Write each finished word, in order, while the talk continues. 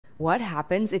What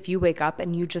happens if you wake up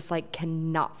and you just like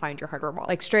cannot find your hardware wallet?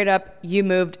 Like straight up, you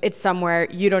moved, it's somewhere,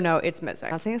 you don't know, it's missing.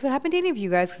 I'm not saying this would happen to any of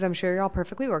you guys because I'm sure you're all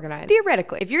perfectly organized.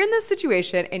 Theoretically, if you're in this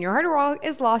situation and your hardware wallet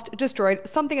is lost, destroyed,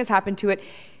 something has happened to it,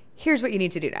 here's what you need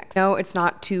to do next. No, it's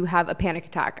not to have a panic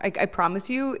attack. I promise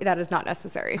you that is not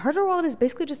necessary. Hardware wallet is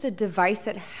basically just a device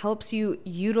that helps you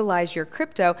utilize your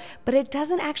crypto, but it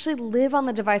doesn't actually live on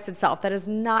the device itself. That is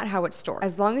not how it's stored.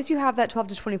 As long as you have that 12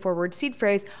 to 24 word seed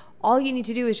phrase, all you need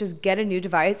to do is just get a new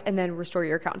device and then restore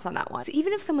your accounts on that one. So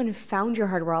even if someone found your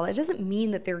hardware wallet, it doesn't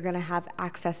mean that they're gonna have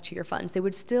access to your funds. They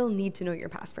would still need to know your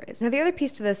passphrase. Now, the other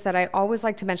piece to this that I always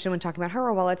like to mention when talking about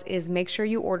hardware wallets is make sure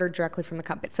you order directly from the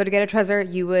company. So to get a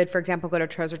Trezor, you would, for example, go to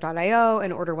Trezor.io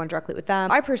and order one directly with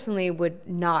them. I personally would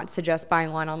not suggest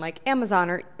buying one on like Amazon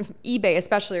or eBay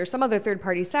especially, or some other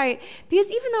third-party site,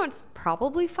 because even though it's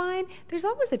probably fine, there's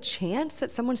always a chance that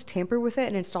someone's tampered with it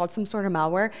and installed some sort of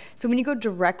malware. So when you go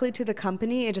directly to the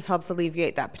company, it just helps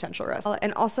alleviate that potential risk.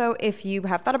 And also, if you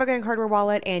have thought about getting a hardware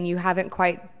wallet and you haven't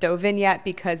quite dove in yet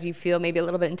because you feel maybe a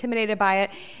little bit intimidated by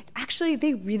it, actually,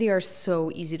 they really are so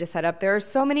easy to set up. There are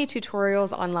so many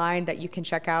tutorials online that you can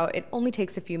check out. It only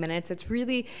takes a few minutes. It's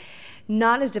really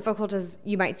not as difficult as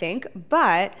you might think,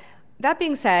 but that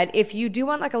being said, if you do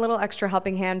want like a little extra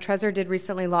helping hand, Trezor did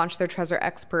recently launch their Trezor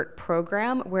Expert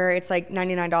program where it's like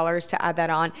 $99 to add that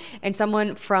on, and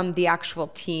someone from the actual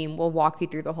team will walk you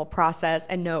through the whole process.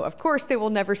 And no, of course, they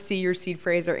will never see your seed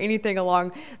phrase or anything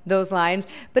along those lines,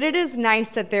 but it is nice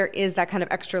that there is that kind of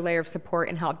extra layer of support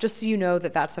and help, just so you know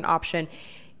that that's an option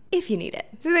if you need it.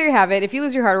 So there you have it. If you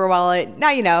lose your hardware wallet, now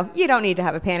you know, you don't need to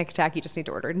have a panic attack. You just need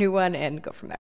to order a new one and go from there.